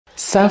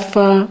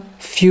Safa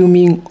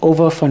fuming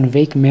over Van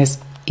Wyk mess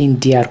in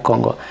DR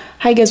Congo.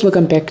 Hi guys,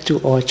 welcome back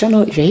to our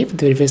channel. If you're here for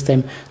the very first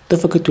time,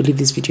 don't forget to leave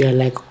this video a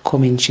like,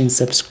 comment, and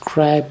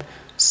subscribe.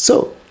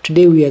 So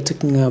today we are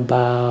talking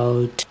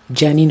about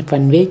Janine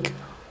van Wyk,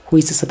 who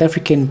is a South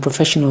African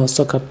professional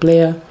soccer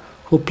player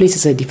who plays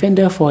as a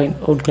defender for her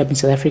own club in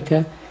South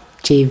Africa,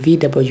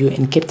 JVW,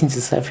 and captains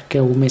the South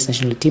Africa women's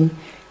national team.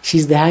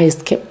 She's the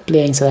highest capped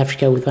player in South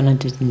Africa with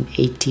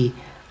 180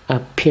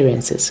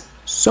 appearances.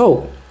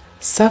 So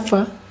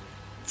Safa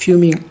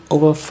fuming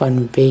over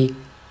Van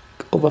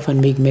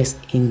Wyk mess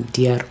in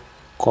DR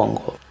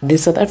Congo. The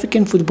South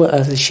African Football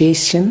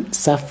Association,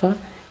 Safa,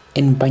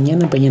 and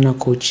Banyana Banyana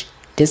coach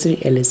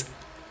Desiree Ellis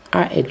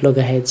are at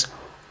loggerheads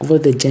over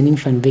the Janine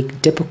van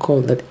Wyk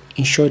debacle that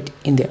ensued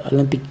in the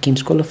Olympic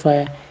Games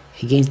qualifier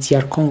against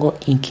DR Congo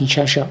in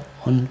Kinshasha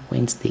on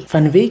Wednesday.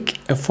 Van Wyk,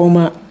 a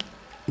former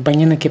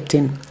Banyana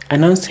captain,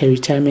 announced her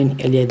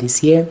retirement earlier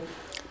this year,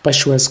 but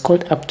she was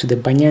called up to the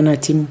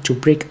Banyana team to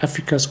break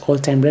Africa's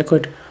all-time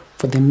record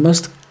for the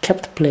most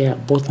capped player,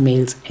 both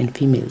males and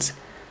females.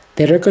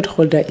 The record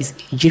holder is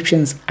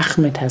Egyptian's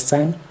Ahmed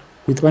Hassan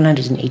with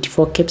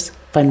 184 caps.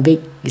 Van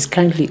Wyk is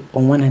currently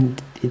on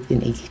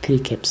 183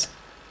 caps.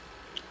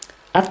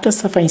 After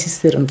Safa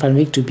insisted on Van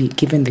Wyk to be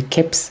given the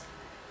caps,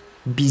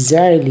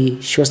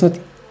 bizarrely, she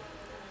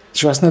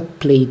was not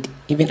played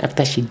even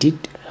after she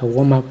did her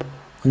warm-up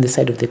on the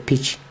side of the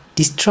pitch.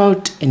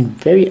 Distraught and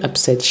very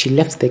upset, she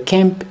left the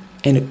camp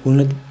and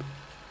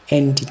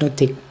did not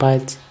take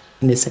part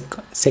in the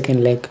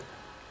second leg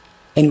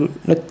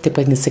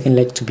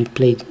to be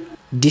played.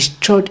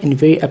 Distraught and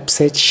very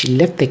upset, she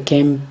left the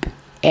camp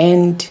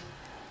and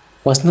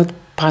was not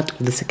part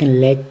of the second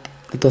leg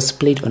that was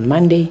played on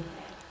Monday.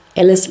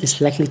 Ellis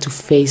is likely to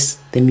face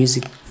the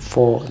music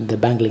for the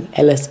bangling.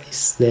 Ellis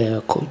is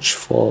the coach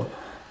for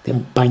the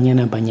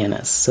Banyana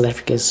Banyanas, South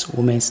Africa's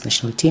women's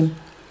national team.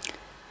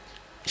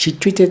 She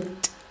tweeted,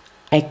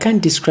 "I can't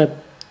describe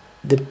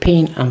the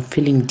pain I'm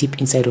feeling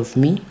deep inside of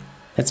me."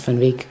 That's Van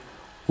Wyk.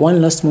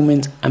 "One last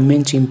moment I'm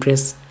meant to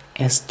impress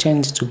has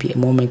turned to be a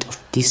moment of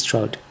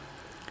distraught."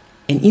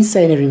 An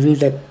insider revealed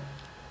that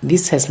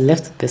this has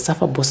left the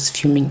Safa bosses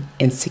fuming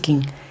and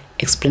seeking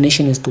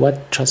explanation as to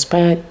what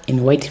transpired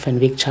and why did Van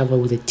Wyk travel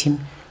with the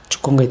team to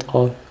Congo at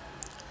all.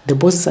 The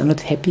bosses are not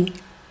happy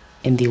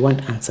and they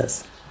want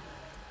answers.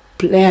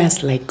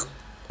 Players like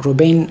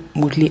Robin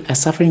Motley are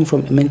suffering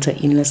from a mental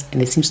illness,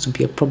 and there seems to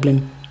be a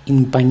problem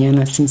in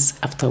Banyana since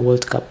after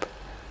World Cup.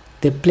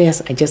 The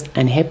players are just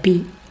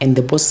unhappy and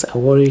the bosses are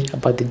worried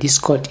about the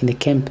discord in the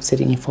camp,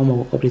 said an informer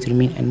who opted to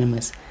remain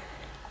anonymous.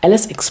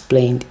 Alice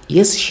explained,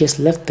 yes, she has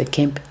left the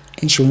camp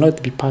and she will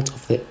not be part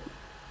of the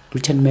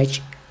return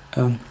match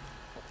in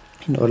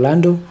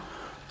Orlando,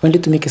 only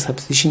to make a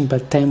substitution,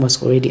 but time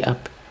was already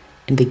up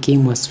and the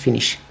game was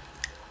finished.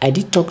 I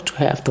did talk to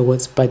her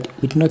afterwards, but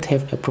we did not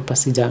have a proper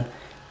sit down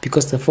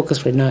because the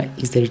focus right now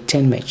is the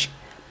return match,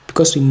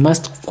 because we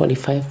must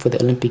qualify for the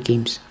Olympic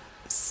Games.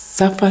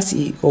 Safa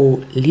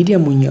CEO Lydia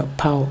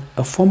Munyao,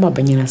 a former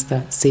Banyana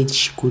star, said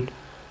she could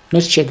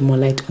not shed more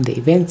light on the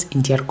events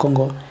in DR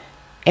Congo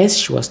as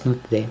she was not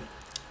there.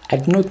 I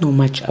do not know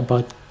much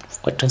about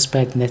what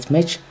transpired in that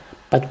match,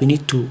 but we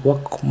need to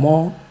work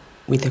more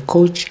with the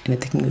coach and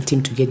the technical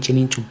team to get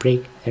Janine to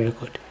break the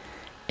record.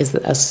 As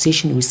the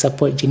association, we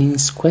support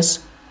Janine's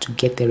quest to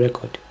get the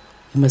record.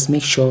 We must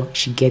make sure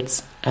she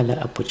gets other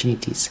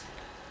opportunities.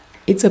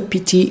 It's a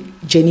pity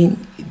Janine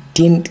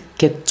didn't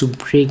get to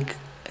break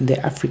the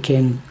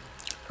African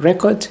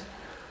record,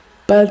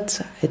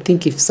 but I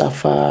think if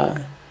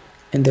Safa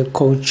and the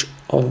coach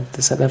of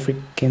the South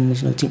African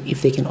national team,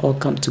 if they can all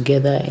come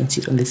together and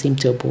sit on the same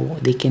table,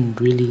 they can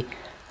really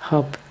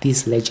help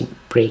this legend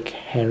break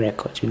her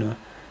record.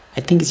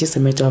 I think it's just a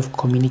matter of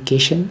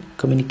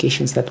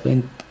communications that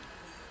went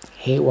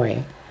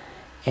haywire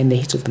and the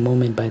heat of the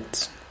moment,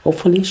 but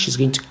hopefully she's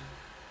going to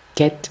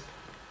get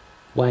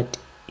what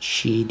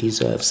she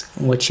deserves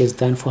and what she has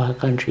done for her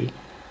country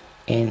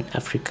and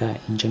Africa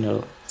in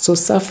general. So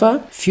Safa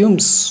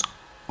fumes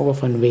over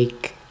Van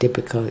Wyk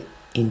debacle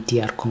in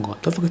DR Congo.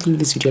 Don't forget to leave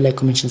this video a like,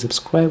 comment, and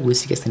subscribe. We'll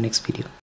see you guys in the next video.